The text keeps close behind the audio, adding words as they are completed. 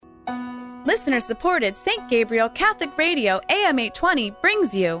Listener-supported St. Gabriel Catholic Radio AM 820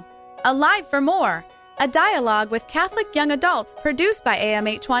 brings you Alive for More, a dialogue with Catholic young adults produced by AM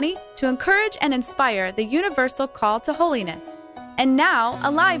 820 to encourage and inspire the universal call to holiness. And now,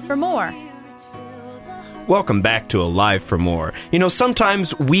 Alive for More. Welcome back to Alive for More. You know,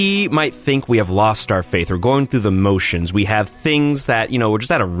 sometimes we might think we have lost our faith. We're going through the motions. We have things that, we're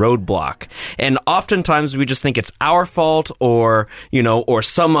just at a roadblock. And oftentimes we just think it's our fault or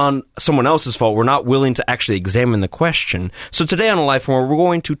someone else's fault. We're not willing to actually examine the question. So today on Alive for More, we're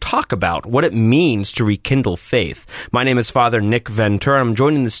going to talk about what it means to rekindle faith. My name is Father Nick Ventura. I'm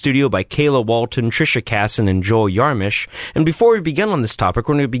joined in the studio by Kayla Walton, Tricia Casson, and Joel Yarmish. And before we begin on this topic,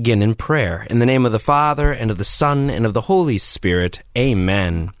 we're going to begin in prayer. In the name of the Father, and of the Son, and of the Holy Spirit.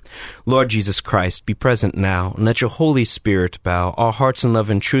 Amen. Lord Jesus Christ, be present now, and let your Holy Spirit bow our hearts in love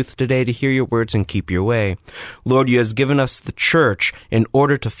and truth today to hear your words and keep your way. Lord, you have given us the church in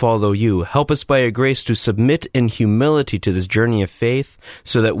order to follow you. Help us by your grace to submit in humility to this journey of faith,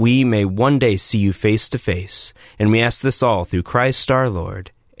 so that we may one day see you face to face. And we ask this all through Christ our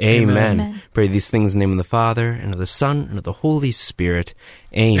Lord. Amen. Amen. Pray these things in the name of the Father, and of the Son, and of the Holy Spirit.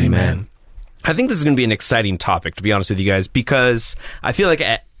 Amen. I think this is going to be an exciting topic, to be honest with you guys, because I feel like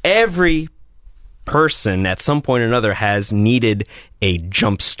every person at some point or another has needed a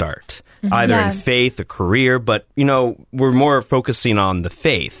jump start, either in faith, a career, but, we're more focusing on the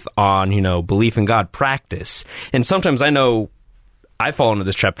faith, on, belief in God, practice. And sometimes I know I fall into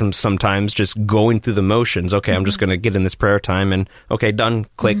this trap sometimes, just going through the motions. Okay, I'm just going to get in this prayer time and, okay, done,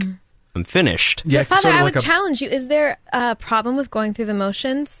 click, I'm finished. Yeah, Father, I would challenge you. Is there a problem with going through the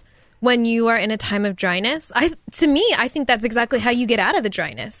motions when you are in a time of dryness? I think that's exactly how you get out of the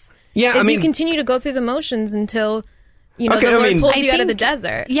dryness. Yeah, you continue to go through the motions until, the Lord pulls you out of the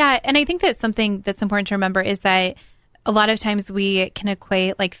desert. Yeah, and I think that something that's important to remember is that a lot of times we can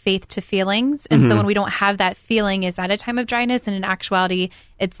equate faith to feelings. And so when we don't have that feeling, is that a time of dryness? And in actuality,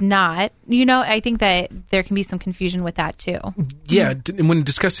 it's not. I think that there can be some confusion with that too. Yeah. When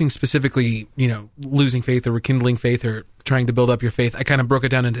discussing specifically, losing faith or rekindling faith or trying to build up your faith, I kind of broke it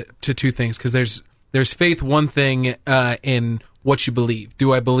down into two things, because there's faith, one thing in what you believe.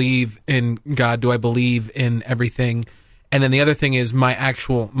 Do I believe in God? Do I believe in everything? And then the other thing is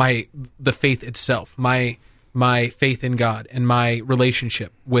the faith itself, my faith in God and my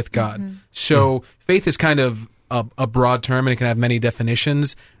relationship with God. So faith is kind of a broad term, and it can have many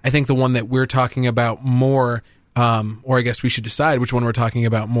definitions. I think the one that we're talking about more, or I guess we should decide which one we're talking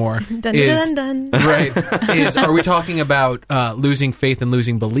about more, is are we talking about losing faith and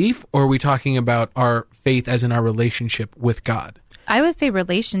losing belief, or are we talking about our faith as in our relationship with God? I would say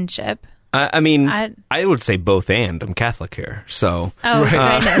relationship. I would say both and. I'm Catholic here, so... Oh,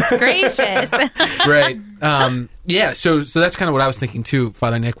 goodness gracious. Right. Yeah, so that's kind of what I was thinking too,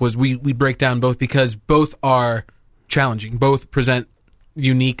 Father Nick, was we break down both because both are challenging. Both present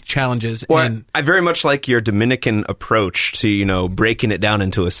unique challenges. Well, I very much like your Dominican approach to, breaking it down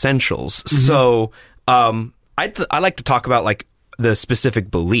into essentials. So I like to talk about, the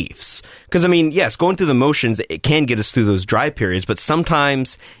specific beliefs. Because, yes, going through the motions, it can get us through those dry periods, but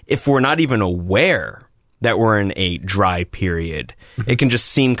sometimes if we're not even aware that we're in a dry period, it can just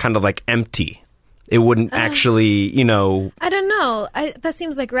seem kind of empty. It wouldn't actually, I don't know. That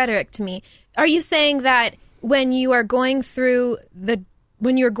seems like rhetoric to me. Are you saying that when you are going through the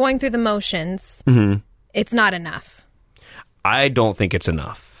motions, it's not enough? I don't think it's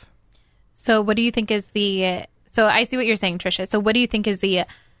enough. So what do you think is So I see what you're saying, Tricia. So what do you think is the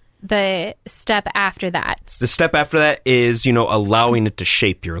step after that? The step after that is, allowing it to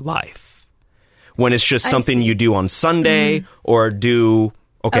shape your life. When it's just something you do on Sunday or do,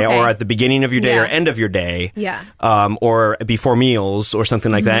 or at the beginning of your day or end of your day. Yeah. Or before meals or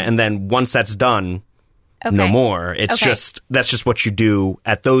something like that. And then once that's done, no more. It's that's just what you do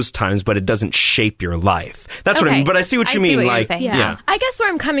at those times, but it doesn't shape your life. That's what I mean. But I see what you mean. Yeah. I guess where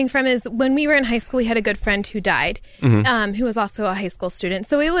I'm coming from is when we were in high school, we had a good friend who died, who was also a high school student.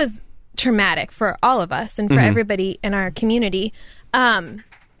 So it was traumatic for all of us and for everybody in our community. And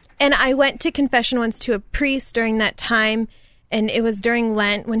I went to confession once to a priest during that time, and it was during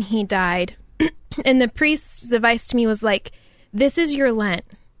Lent when he died. And the priest's advice to me was this is your Lent.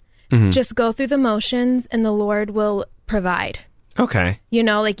 Just go through the motions and the Lord will provide. Okay. You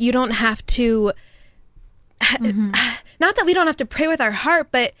don't have to, not that we don't have to pray with our heart,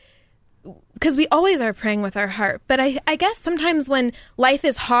 but because we always are praying with our heart. But I guess sometimes when life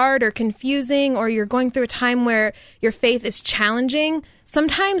is hard or confusing, or you're going through a time where your faith is challenging,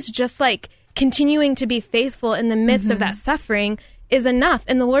 sometimes just continuing to be faithful in the midst of that suffering is enough.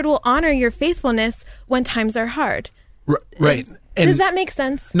 And the Lord will honor your faithfulness when times are hard. Right. Does that make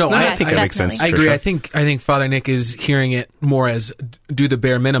sense? No, I think that makes sense. I agree. Trisha. I think Father Nick is hearing it more as do the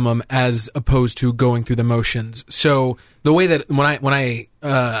bare minimum as opposed to going through the motions. So the way that when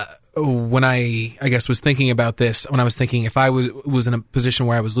I guess was thinking about this, when I was thinking if I was in a position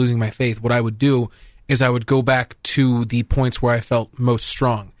where I was losing my faith, what I would do is I would go back to the points where I felt most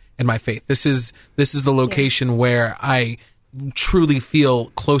strong in my faith. This is the location where I truly feel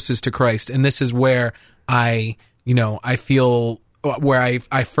closest to Christ, and this is where I feel where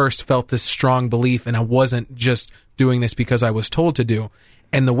I first felt this strong belief, and I wasn't just doing this because I was told to do.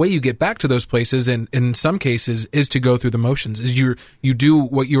 And the way you get back to those places, and in some cases, is to go through the motions. Is you do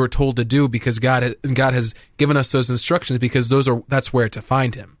what you were told to do because God has given us those instructions, because that's where to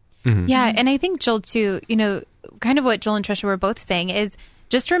find Him. Mm-hmm. Yeah, and I think Joel too. Kind of what Joel and Trisha were both saying is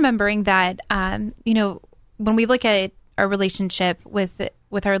just remembering that when we look at our relationship with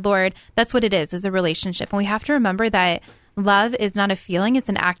our Lord, that's what it is a relationship, and we have to remember that love is not a feeling; it's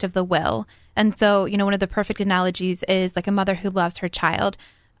an act of the will. And so, one of the perfect analogies is like a mother who loves her child.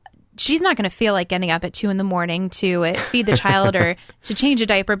 She's not going to feel like getting up at 2 a.m. to feed the child or to change a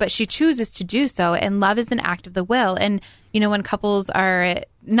diaper, but she chooses to do so. And love is an act of the will. And, when couples are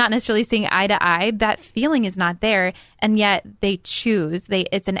not necessarily seeing eye to eye, that feeling is not there. And yet they choose.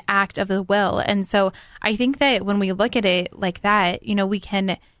 It's an act of the will. And so I think that when we look at it like that, we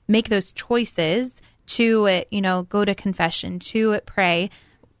can make those choices to, go to confession, to pray,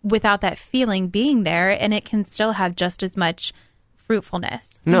 without that feeling being there, and it can still have just as much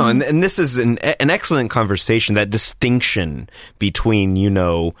fruitfulness. No, and this is an excellent conversation, that distinction between,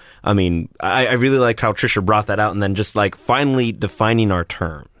 I really like how Trisha brought that out, and then just like finally defining our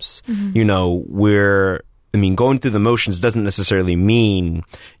terms. Mm-hmm. Going through the motions doesn't necessarily mean,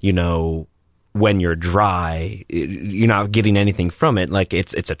 when you're dry, you're not getting anything from it. Like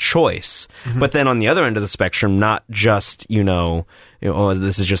it's a choice. Mm-hmm. But then on the other end of the spectrum, not just,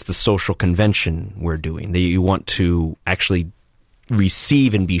 this is just the social convention we're doing. That you want to actually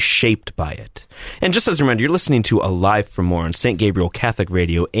receive and be shaped by it. And just as a reminder, you're listening to Alive for More on St. Gabriel Catholic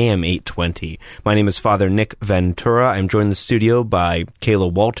Radio, AM 820. My name is Father Nick Ventura. I'm joined in the studio by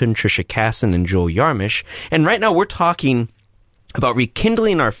Kayla Walton, Trisha Casson, and Joel Yarmish. And right now we're talking about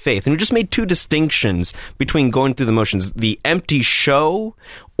rekindling our faith. And we just made two distinctions between going through the motions, the empty show,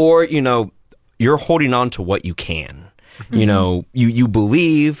 or, you're holding on to what you can. Mm-hmm. You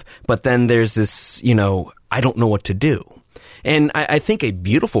believe, but then there's this, I don't know what to do. And I think a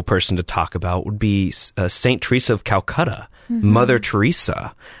beautiful person to talk about would be Saint Teresa of Calcutta, mm-hmm. Mother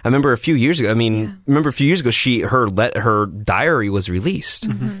Teresa. I remember a few years ago, her diary was released.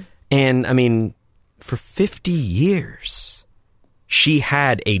 Mm-hmm. And for 50 years, she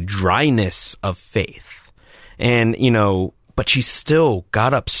had a dryness of faith. And, but she still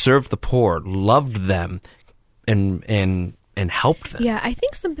got up, served the poor, loved them, and helped them. Yeah, I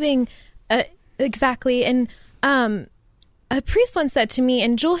think something exactly. And a priest once said to me,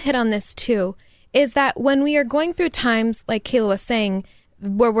 and Joel hit on this too, is that when we are going through times, like Kayla was saying,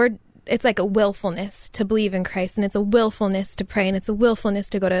 where it's like a willfulness to believe in Christ, and it's a willfulness to pray, and it's a willfulness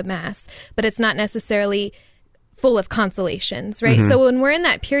to go to Mass, but it's not necessarily full of consolations, right? Mm-hmm. So when we're in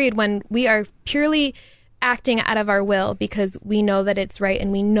that period when we are purely acting out of our will because we know that it's right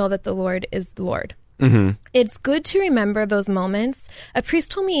and we know that the Lord is the Lord, mm-hmm. It's good to remember those moments. A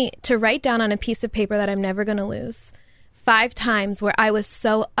priest told me to write down on a piece of paper that I'm never going to lose 5 times where I was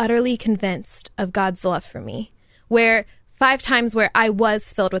so utterly convinced of God's love for me, 5 times where I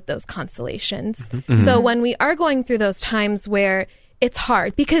was filled with those consolations. Mm-hmm. So when we are going through those times where it's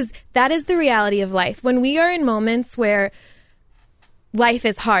hard, because that is the reality of life. When we are in moments where life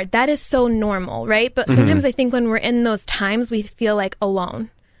is hard, that is so normal, right? But sometimes I think when we're in those times, we feel like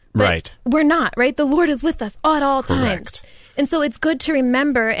alone. But right. We're not, right? The Lord is with us at all times. And so it's good to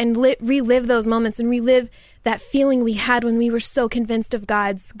remember and relive those moments and relive that feeling we had when we were so convinced of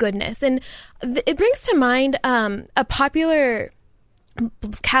God's goodness. And it brings to mind a popular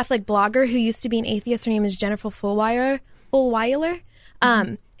Catholic blogger who used to be an atheist. Her name is Jennifer Fulwiler.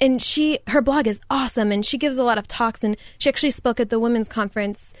 And her blog is awesome, and she gives a lot of talks, and she actually spoke at the Women's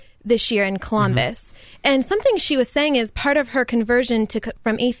Conference this year in Columbus. Mm-hmm. And something she was saying is part of her conversion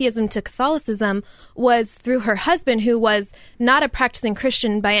from atheism to Catholicism was through her husband, who was not a practicing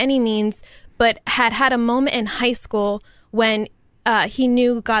Christian by any means, but had a moment in high school when he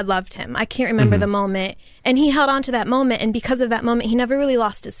knew God loved him. I can't remember the moment. And he held on to that moment, and because of that moment, he never really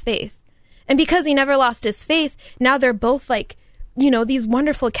lost his faith. And because he never lost his faith, now they're both like, these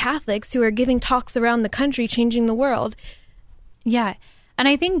wonderful Catholics who are giving talks around the country, changing the world. Yeah. And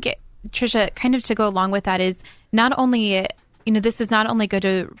I think, Trisha, kind of to go along with that is not only, this is not only good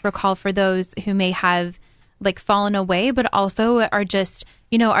to recall for those who may have like fallen away, but also are just,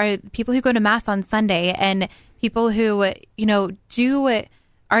 are people who go to Mass on Sunday and people who,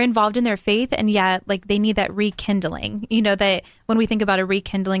 are involved in their faith, and yet like they need that rekindling. That when we think about a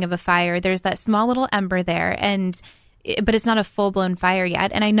rekindling of a fire, there's that small little ember there, but it's not a full-blown fire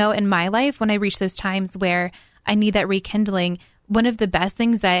yet. And I know in my life, when I reach those times where I need that rekindling, one of the best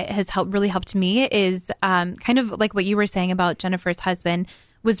things that has really helped me is kind of like what you were saying about Jennifer's husband,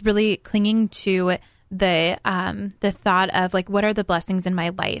 was really clinging to the thought of like, what are the blessings in my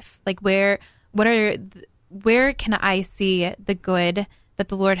life? Like where can I see the good that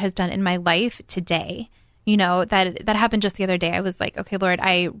the Lord has done in my life today? That happened just the other day. I was like, okay, Lord,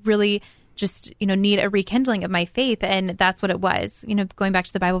 I really just, need a rekindling of my faith. And that's what it was, going back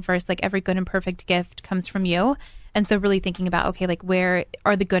to the Bible verse, like every good and perfect gift comes from you. And so really thinking about, okay, like where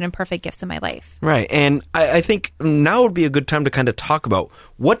are the good and perfect gifts in my life? Right. And I think now would be a good time to kind of talk about,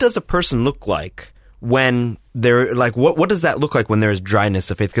 what does a person look like when they're like, what does that look like when there's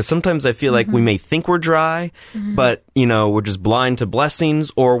dryness of faith? Because sometimes I feel like we may think we're dry, but, we're just blind to blessings,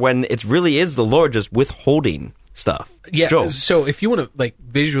 or when it really is the Lord just withholding stuff. Yeah. Joel. So if you want to like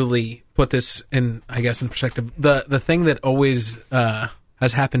visually put this in, I guess, in perspective, the thing that always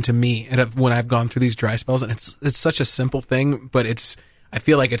has happened to me when I've gone through these dry spells, and it's such a simple thing, but I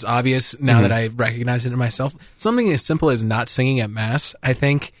feel like it's obvious now that I recognize it in myself. Something as simple as not singing at Mass, I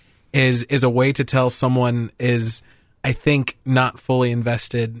think, is a way to tell someone is, I think, not fully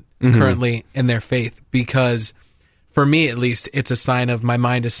invested currently in their faith. Because for me, at least, it's a sign of my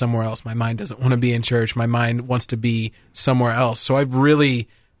mind is somewhere else. My mind doesn't want to be in church. My mind wants to be somewhere else. So I've really,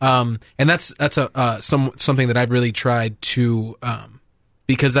 and that's something that I've really tried to,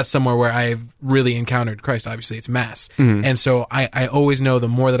 because that's somewhere where I've really encountered Christ. Obviously, it's Mass. And so I always know the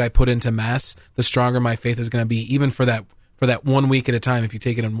more that I put into Mass, the stronger my faith is going to be, even for that 1 week at a time, if you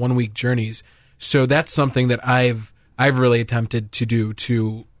take it in 1 week journeys. So that's something that I've really attempted to do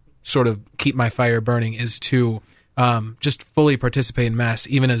to sort of keep my fire burning, is to just fully participate in Mass,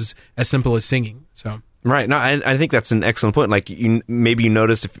 even as simple as singing. So right. No, I think that's an excellent point. Like maybe you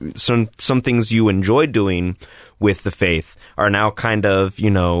noticed if some things you enjoyed doing with the faith are now kind of,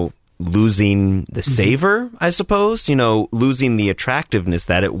 losing the savor, I suppose, losing the attractiveness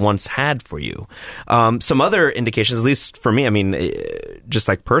that it once had for you. Some other indications, at least for me, I mean, just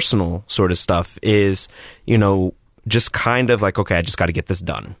like personal sort of stuff is, just kind of like, okay, I just got to get this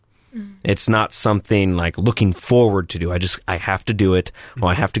done. It's not something like looking forward to do. I have to do it. Or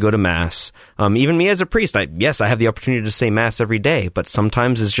I have to go to Mass. Even me as a priest, I have the opportunity to say Mass every day, but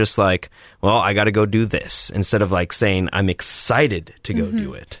sometimes it's just like, well, I got to go do this, instead of like saying I'm excited to go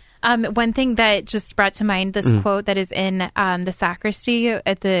do it. One thing that just brought to mind, this quote that is in the sacristy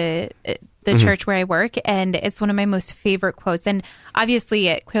at the church where I work, and it's one of my most favorite quotes. And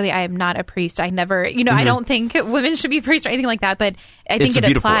obviously, clearly, I am not a priest. I never, I don't think women should be priests or anything like that, but I think it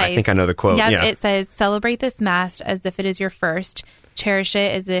beautiful. applies. I think I know the quote. Yeah. It says, "Celebrate this Mass as if it is your first. Cherish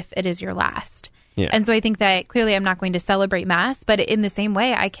it as if it is your last." Yeah. And so I think that clearly I'm not going to celebrate Mass, but in the same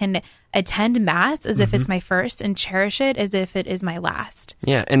way, I can attend Mass as if it's my first and cherish it as if it is my last.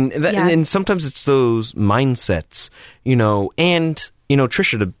 Yeah, and sometimes it's those mindsets, and,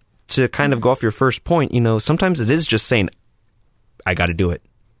 Tricia, to kind of go off your first point, sometimes it is just saying, I got to do it.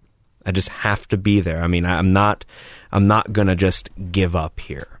 I just have to be there. I mean, I'm not going to just give up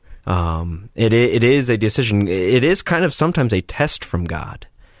here. It is a decision. It is kind of sometimes a test from God,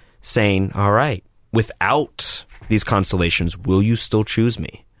 saying, all right, without these consolations, will you still choose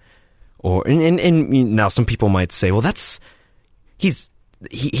me? Or and now some people might say, well, he's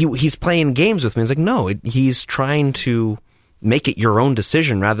playing games with me. It's like, no, he's trying to make it your own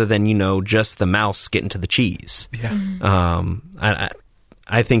decision rather than, just the mouse getting to the cheese. Yeah.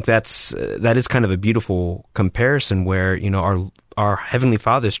 I think that is kind of a beautiful comparison where, our Heavenly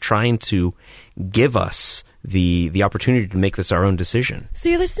Father is trying to give us the opportunity to make this our own decision. So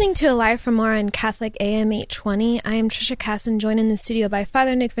you're listening to Alive for More on Catholic AM 820. I am Tricia Casson, joined in the studio by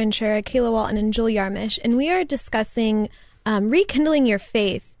Father Nick Ventura, Kayla Walton, and Joel Yarmish, and we are discussing rekindling your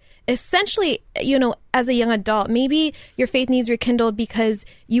faith. Essentially, as a young adult, maybe your faith needs rekindled because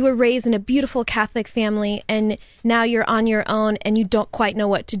you were raised in a beautiful Catholic family and now you're on your own and you don't quite know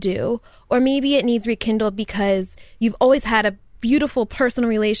what to do. Or maybe it needs rekindled because you've always had a beautiful personal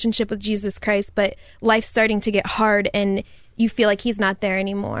relationship with Jesus Christ, but life's starting to get hard and you feel like he's not there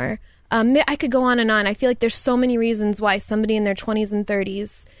anymore. I could go on and on. I feel like there's so many reasons why somebody in their 20s and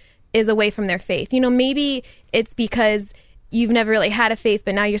 30s is away from their faith. Maybe it's because you've never really had a faith,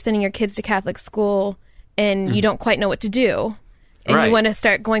 but now you're sending your kids to Catholic school and you don't quite know what to do. And you want to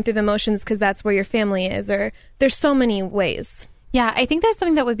start going through the motions because that's where your family is. Or there's so many ways. Yeah, I think that's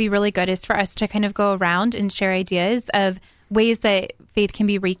something that would be really good is for us to kind of go around and share ideas of ways that faith can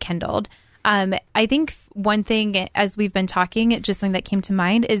be rekindled. I think one thing, as we've been talking, just something that came to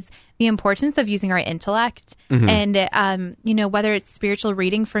mind is the importance of using our intellect. And, whether it's spiritual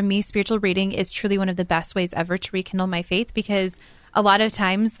reading, for me, spiritual reading is truly one of the best ways ever to rekindle my faith, because a lot of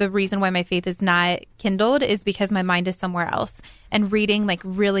times the reason why my faith is not kindled is because my mind is somewhere else. And reading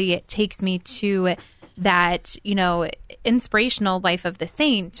really takes me to that, inspirational life of the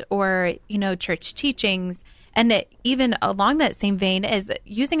saint or, church teachings. And even along that same vein is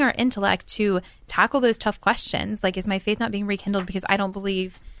using our intellect to tackle those tough questions. Like, is my faith not being rekindled because I don't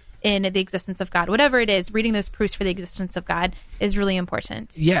believe in the existence of God? Whatever it is, reading those proofs for the existence of God is really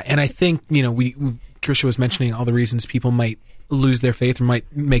important. Yeah, and I think, Tricia was mentioning all the reasons people might lose their faith or might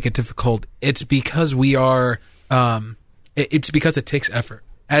make it difficult. It's because we are, it's because it takes effort.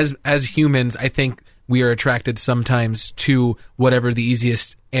 As humans, I think we are attracted sometimes to whatever the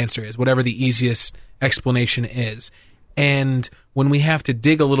easiest answer is, whatever the easiest explanation is. And when we have to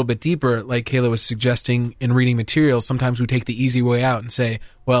dig a little bit deeper, like Kayla was suggesting in reading materials, sometimes we take the easy way out and say,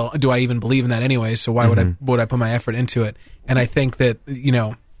 well, do I even believe in that anyway? So why would I put my effort into it? And I think that,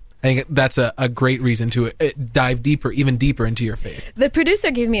 I think that's a great reason to dive deeper, even deeper into your faith. The producer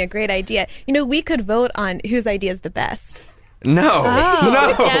gave me a great idea. We could vote on whose idea is the best. No,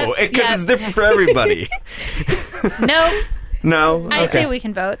 because it's different for everybody. Nope. No, I say we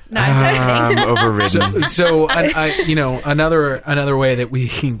can vote. No, I'm kidding. Overridden. So another way that we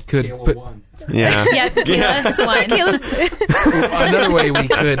could put, Kayla's one. Another way we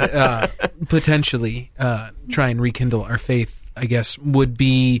could potentially try and rekindle our faith, I guess, would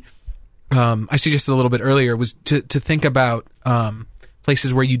be, I suggested a little bit earlier, was to think about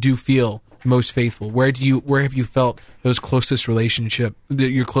places where you do feel most faithful. Where have you felt your closest relationship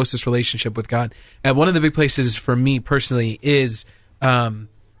with God? And one of the big places for me personally is in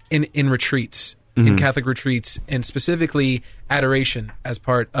retreats, in Catholic retreats, and specifically adoration as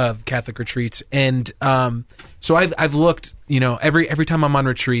part of Catholic retreats. And so I've looked, every time I'm on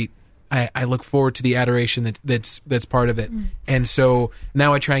retreat, I look forward to the adoration that's part of it. And so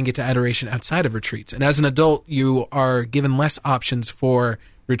now I try and get to adoration outside of retreats. And as an adult, you are given less options for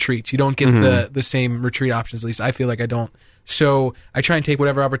retreats. You don't get the same retreat options. At least I feel like I don't. So I try and take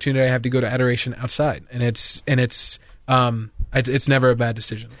whatever opportunity I have to go to adoration outside, and it's never a bad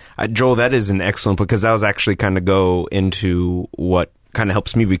decision. Joel, that is an excellent, because that was actually kind of go into what kind of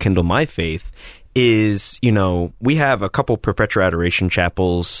helps me rekindle my faith. Is, we have a couple perpetual adoration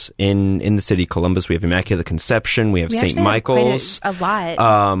chapels in the city of Columbus. We have Immaculate Conception. We have St. Michael's. A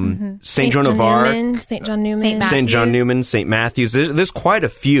lot. St. Joan of Arc. St. John Newman. St. John Newman, St. Matthew's. There's quite a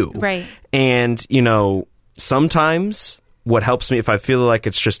few. Right. And, sometimes what helps me, if I feel like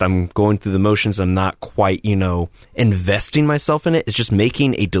it's just I'm going through the motions, I'm not quite, investing myself in it, is just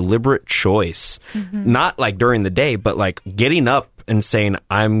making a deliberate choice. Not like during the day, but like getting up and saying,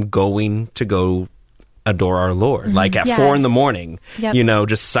 I'm going to go adore our Lord, like at 4 a.m,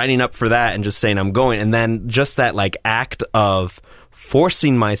 just signing up for that and just saying I'm going. And then just that like act of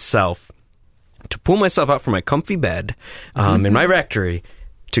forcing myself to pull myself out from my comfy bed in my rectory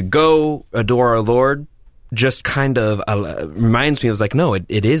to go adore our Lord just kind of reminds me of like, no, it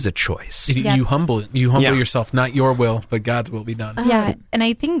is a choice. You humble yourself, not your will, but God's will be done. Yeah. And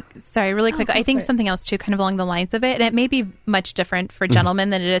I think, really quickly, I think something else too, kind of along the lines of it, and it may be much different for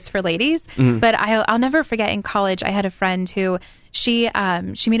gentlemen than it is for ladies, but I'll never forget in college, I had a friend who she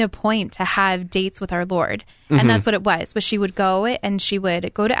made a point to have dates with our Lord. And that's what it was she would go and she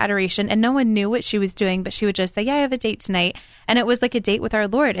would go to adoration, and no one knew what she was doing, but she would just say, yeah, I have a date tonight. And it was like a date with our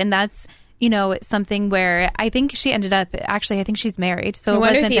Lord. And that's, something where I think she ended up, actually, I think she's married. So I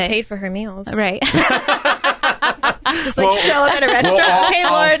wonder if he paid for her meals. Right. Just show up at a restaurant. Okay,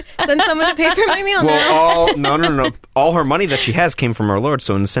 Lord, send someone to pay for my meal now. No. All her money that she has came from our Lord,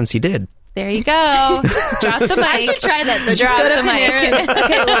 so in a sense he did. There you go. Drop the mic. I should try that, though. Just go to Panera.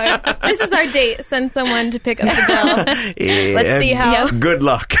 Okay, Lord, this is our date. Send someone to pick up the bill. Let's see how. Good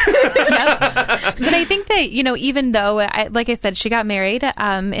luck. But I think that, even though, like I said, she got married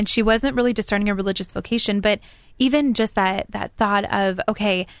and she wasn't really discerning a religious vocation, but even just that thought of,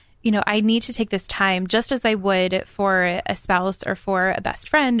 okay, I need to take this time just as I would for a spouse or for a best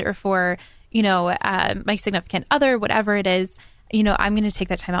friend or for, my significant other, whatever it is. I'm going to take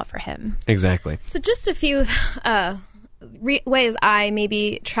that time out for him. Exactly. So just a few ways I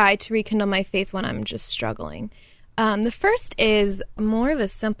maybe try to rekindle my faith when I'm just struggling. The first is more of a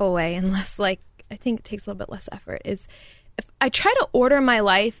simple way, and less I think it takes a little bit less effort, is if I try to order my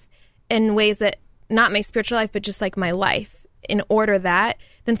life in ways that, not my spiritual life, but just like my life, in order that,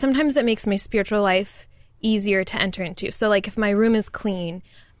 then sometimes it makes my spiritual life easier to enter into. So like if my room is clean,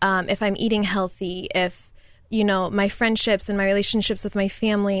 if I'm eating healthy, if, my friendships and my relationships with my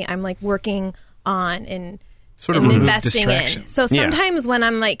family, I'm like working on and Sort of and remove investing distraction. in. So sometimes when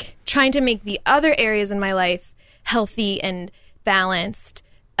I'm like trying to make the other areas in my life healthy and balanced,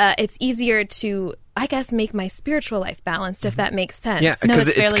 it's easier to, I guess, make my spiritual life balanced, if that makes sense. Yeah, No, because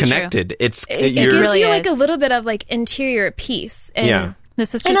it's it's really connected. true. It It you're, gives really you like is. a little bit of like interior peace. And Yeah. The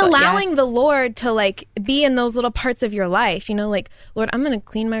sisters, and yeah. allowing the Lord to like be in those little parts of your life, like, Lord, I'm going to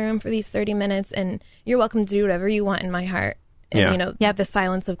clean my room for these 30 minutes and you're welcome to do whatever you want in my heart. And, Yeah. the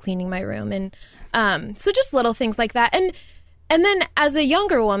silence of cleaning my room. And so just little things like that. And then as a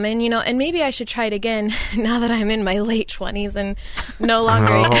younger woman, and maybe I should try it again now that I'm in my late 20s and no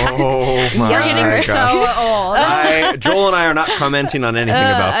longer Oh my You're getting gosh. so old. Joel and I are not commenting on anything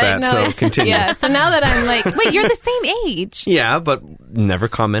about I that, know so it's- continue. Yeah, so now that I'm like, Wait, you're the same age. Yeah, but never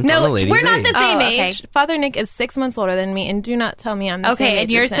comment on a no, lady's we're not age. the same Oh, okay. age. Father Nick is 6 months older than me, and do not tell me I'm the same Okay, age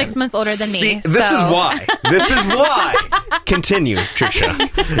and you're as him. 6 months older than me. See, this so. is why. This is why. Continue, Trisha.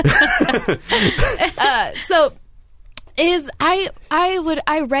 So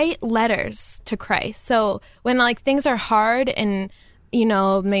I write letters to Christ. So when like things are hard and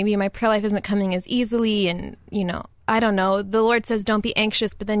maybe my prayer life isn't coming as easily and I don't know, the Lord says don't be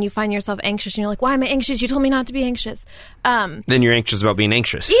anxious, but then you find yourself anxious and you're like, why am I anxious? You told me not to be anxious. Then you're anxious about being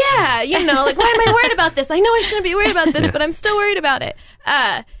anxious. Yeah, like, why am I worried about this? I know I shouldn't be worried about this, but I'm still worried about it.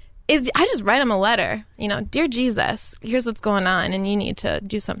 I just write him a letter, dear Jesus, here's what's going on, and you need to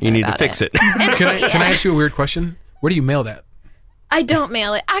do something. You need to about fix it. Can I ask you a weird question? Where do you mail that? I don't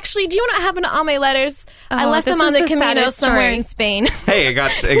mail it. Actually, do you know what happened to all my letters? I Oh, left this them on is the the Camino saddest somewhere story. in Spain. Hey, it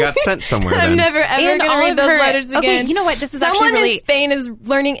got sent somewhere I'm then. never ever And going to all read of those her- letters Okay, again. you know what? This is Someone actually really- in Spain is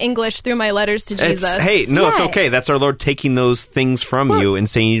learning English through my letters to Jesus. It's Yeah. okay. That's our Lord taking those things from you and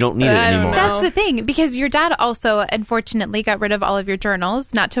saying you don't need it I don't anymore. know. That's the thing, because your dad also, unfortunately, got rid of all of your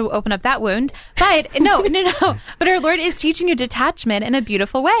journals, not to open up that wound. But no. But our Lord is teaching you detachment in a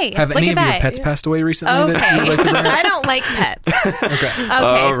beautiful way. Have Look any at of your that. pets passed away recently that Okay. you'd like to bring up? I don't like pets. Okay. Okay,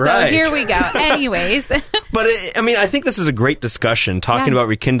 All right. so here we go. Anyways. But I think this is a great discussion talking Yeah. about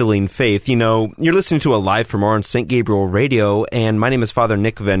rekindling faith. You're listening to a Live for More on St. Gabriel Radio, and my name is Father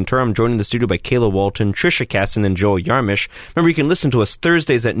Nick Ventura. I'm joined in the studio by Kayla Walton, Trisha Casson, and Joel Yarmish. Remember, you can listen to us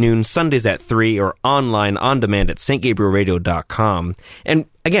Thursdays at noon, Sundays at 3, or online on demand at stgabrielradio.com. And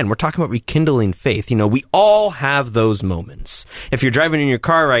again, we're talking about rekindling faith. We all have those moments. If you're driving in your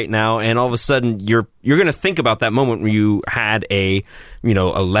car right now and all of a sudden you're going to think about that moment where you had a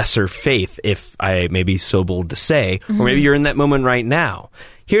lesser faith, if I may be so bold to say, or maybe you're in that moment right now.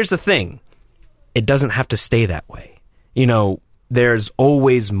 Here's the thing. It doesn't have to stay that way. There's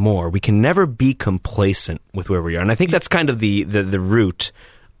always more. We can never be complacent with where we are. And I think that's kind of the root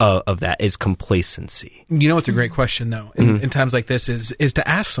of that is complacency. It's a great question though. In times like this, is to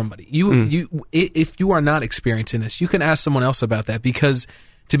ask somebody. If you are not experiencing this, you can ask someone else about that. Because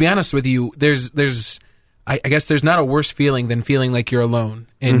to be honest with you, I guess there's not a worse feeling than feeling like you're alone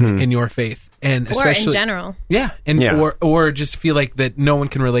in your faith, and especially Or in general. Yeah, or just feel like that no one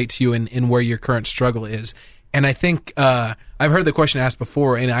can relate to you in where your current struggle is. And I think I've heard the question asked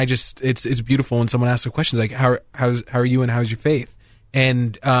before, and it's beautiful when someone asks a question like how are you and how's your faith?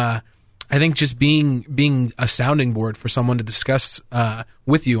 And I think just being a sounding board for someone to discuss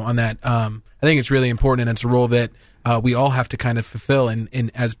with you on that, I think it's really important, and it's a role that we all have to kind of fulfill,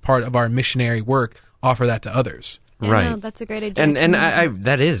 and as part of our missionary work, offer that to others. Yeah, Right. no, that's a great idea. And I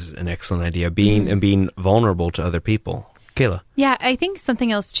that is an excellent idea, being vulnerable to other people. Kayla. Yeah, I think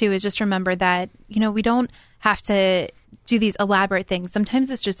something else too is just remember that, we don't have to do these elaborate things. Sometimes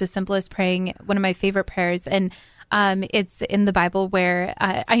it's just as simple as praying one of my favorite prayers. And it's in the Bible where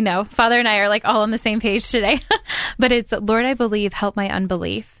I know Father and I are like all on the same page today, but it's, Lord, I believe, help my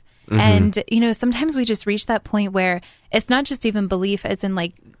unbelief. And, sometimes we just reach that point where it's not just even belief as in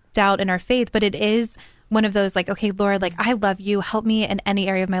like doubt in our faith, but it is one of those like, okay, Lord, like I love you, help me in any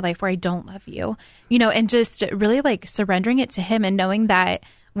area of my life where I don't love you, and just really like surrendering it to Him and knowing that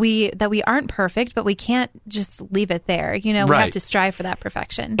we aren't perfect, but we can't just leave it there. We have Right. to strive for that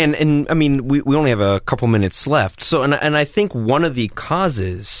perfection. And I mean, we only have a couple minutes left. So, and I think one of the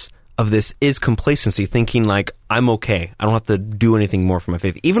causes of this is complacency, thinking like, I'm okay. I don't have to do anything more for my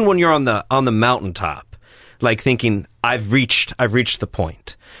faith. Even when you're on the mountaintop, like thinking, I've reached the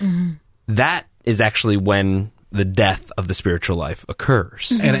point. Mm-hmm. That is actually when the death of the spiritual life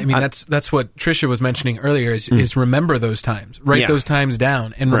occurs. And I mean, that's what Trisha was mentioning earlier is remember those times, write those times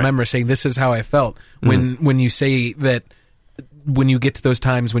down, and remember saying, this is how I felt. When you say that, when you get to those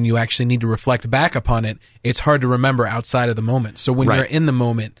times when you actually need to reflect back upon it, it's hard to remember outside of the moment. So when you're in the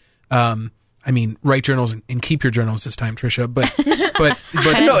moment, write journals and keep your journals this time, Trisha. But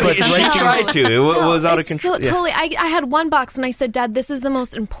no, she tried to. It was out of control. So, totally. I had one box, and I said, Dad, this is the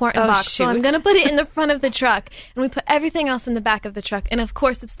most important box, so I'm going to put it in the front of the truck. And we put everything else in the back of the truck. And, of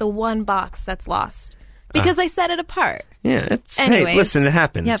course, it's the one box that's lost because I set it apart. Yeah. Hey, listen, it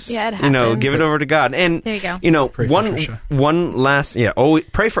happens. Yep, yeah, it happens. Give it over to God. And, there you go. Pray one last,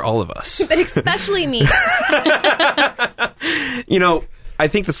 pray for all of us. But especially me. I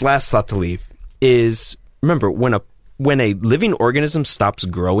think this last thought to leave is, remember, when a living organism stops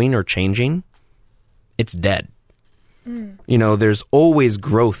growing or changing, it's dead. There's always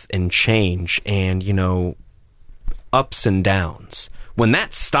growth and change and, ups and downs. When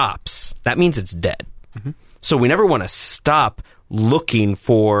that stops, that means it's dead. Mm-hmm. So we never want to stop looking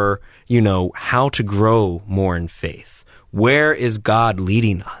for, how to grow more in faith. Where is God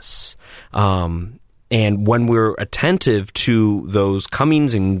leading us? And when we're attentive to those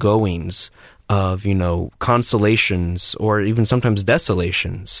comings and goings of, consolations or even sometimes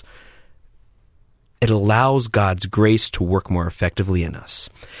desolations, it allows God's grace to work more effectively in us.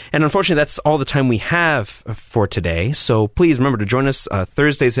 And unfortunately, that's all the time we have for today. So please remember to join us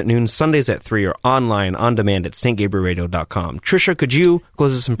Thursdays at noon, Sundays at 3, or online on demand at stgabrielradio.com. Trisha, could you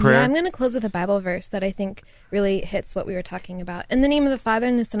close us in prayer? Yeah, I'm going to close with a Bible verse that I think really hits what we were talking about. In the name of the Father,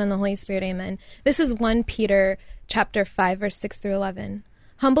 and the Son, and the Holy Spirit, amen. This is 1 Peter chapter 5, verse 6 through 11.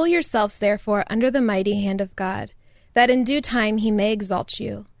 Humble yourselves, therefore, under the mighty hand of God, that in due time he may exalt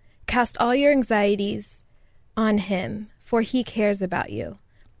you. Cast all your anxieties on him, for he cares about you.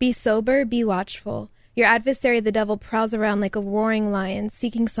 Be sober, be watchful. Your adversary, the devil, prowls around like a roaring lion,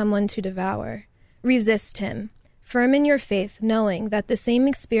 seeking someone to devour. Resist him, firm in your faith, knowing that the same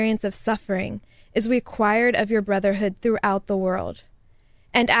experience of suffering is required of your brotherhood throughout the world.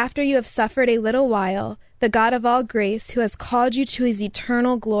 And after you have suffered a little while, the God of all grace, who has called you to his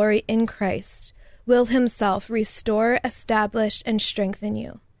eternal glory in Christ, will himself restore, establish, and strengthen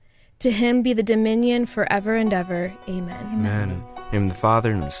you. To him be the dominion forever and ever. Amen. Amen. In the name of the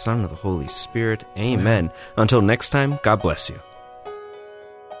Father, and the Son, and the Holy Spirit. Amen. Until next time, God bless you.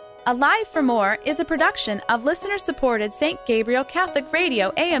 Alive for More is a production of listener-supported St. Gabriel Catholic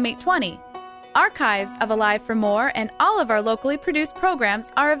Radio AM 820. Archives of Alive for More and all of our locally produced programs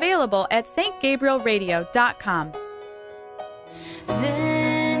are available at stgabrielradio.com.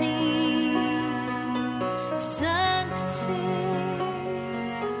 Veni, Sancte